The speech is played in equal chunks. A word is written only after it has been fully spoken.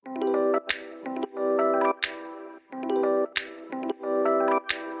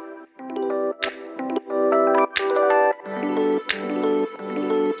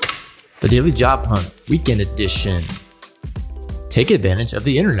The Daily Job Hunt Weekend Edition. Take advantage of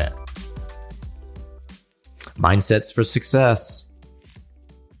the internet. Mindsets for success.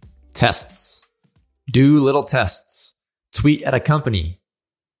 Tests. Do little tests. Tweet at a company.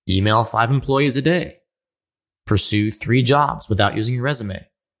 Email 5 employees a day. Pursue 3 jobs without using your resume.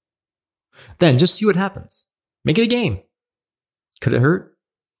 Then just see what happens. Make it a game. Could it hurt?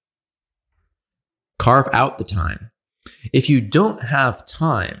 Carve out the time. If you don't have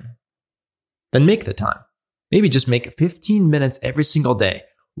time, then make the time. Maybe just make 15 minutes every single day.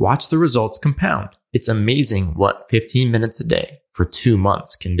 Watch the results compound. It's amazing what 15 minutes a day for 2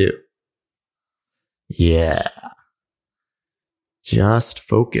 months can do. Yeah. Just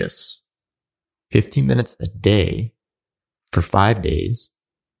focus. 15 minutes a day for 5 days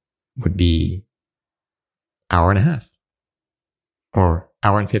would be hour and a half or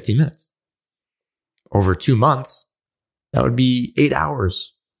hour and 15 minutes. Over 2 months, that would be 8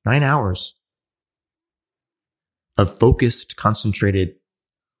 hours, 9 hours of focused, concentrated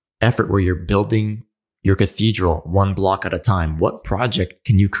effort where you're building your cathedral 1 block at a time. What project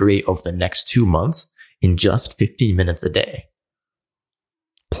can you create over the next 2 months in just 15 minutes a day?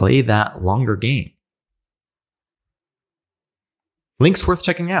 Play that longer game. Links worth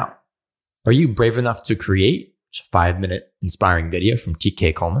checking out. Are you brave enough to create a 5-minute inspiring video from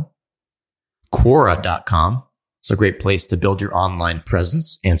TK Coleman? Quora.com. It's a great place to build your online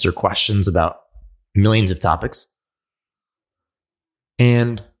presence, answer questions about millions of topics.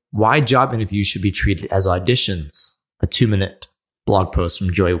 And why job interviews should be treated as auditions. A 2-minute blog post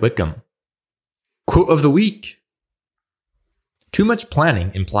from Joy Wickham. Quote of the week. Too much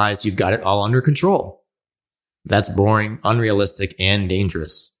planning implies you've got it all under control. That's boring, unrealistic, and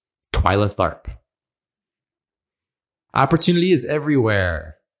dangerous. Twyla Tharp. Opportunity is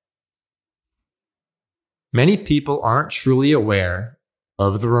everywhere. Many people aren't truly aware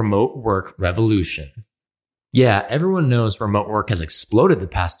of the remote work revolution. Yeah, everyone knows remote work has exploded the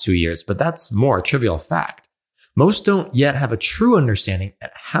past 2 years, but that's more a trivial fact. Most don't yet have a true understanding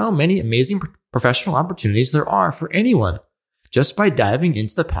at how many amazing professional opportunities there are for anyone just by diving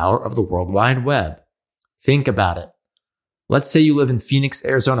into the power of the World Wide Web. Think about it. Let's say you live in Phoenix,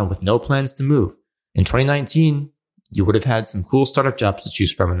 Arizona with no plans to move. In 2019, you would have had some cool startup jobs to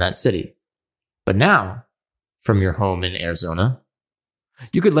choose from in that city. But now, from your home in Arizona,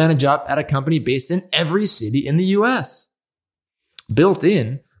 you could land a job at a company based in every city in the US.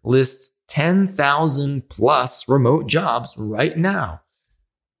 Built-in lists 10,000 plus remote jobs right now.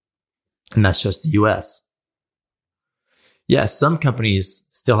 And that's just the US. Yes, some companies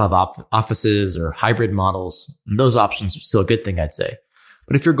still have offices or hybrid models. And those options are still a good thing, I'd say.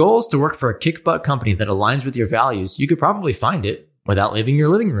 But if your goal is to work for a kick-butt company that aligns with your values, you could probably find it without leaving your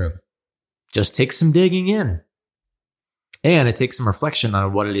living room. Just take some digging in. And it takes some reflection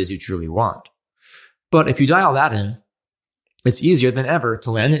on what it is you truly want. But if you dial that in, it's easier than ever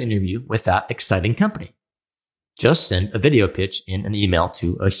to land an interview with that exciting company. Just send a video pitch in an email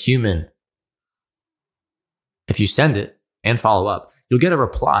to a human. If you send it and follow up, you'll get a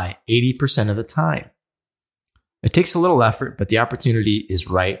reply 80% of the time. It takes a little effort, but the opportunity is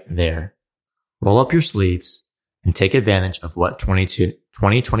right there. Roll up your sleeves and take advantage of what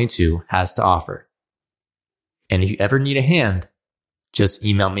 2022 has to offer. And if you ever need a hand, just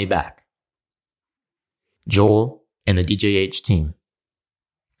email me back. Joel and the DJH team.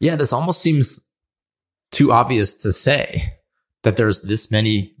 Yeah, this almost seems too obvious to say that there's this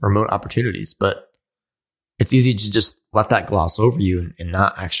many remote opportunities, but it's easy to just let that gloss over you and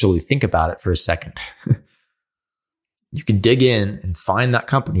not actually think about it for a second. You can dig in and find that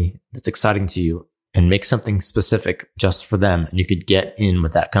company that's exciting to you and make something specific just for them, and you could get in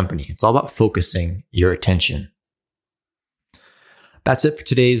with that company. It's all about focusing your attention. That's it for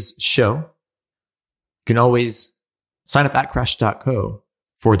today's show. You can always sign up at crash.co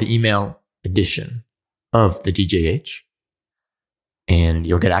for the email edition of the DJH, and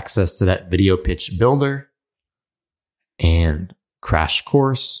you'll get access to that video pitch builder and crash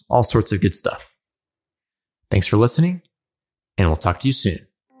course, all sorts of good stuff. Thanks for listening, and we'll talk to you soon.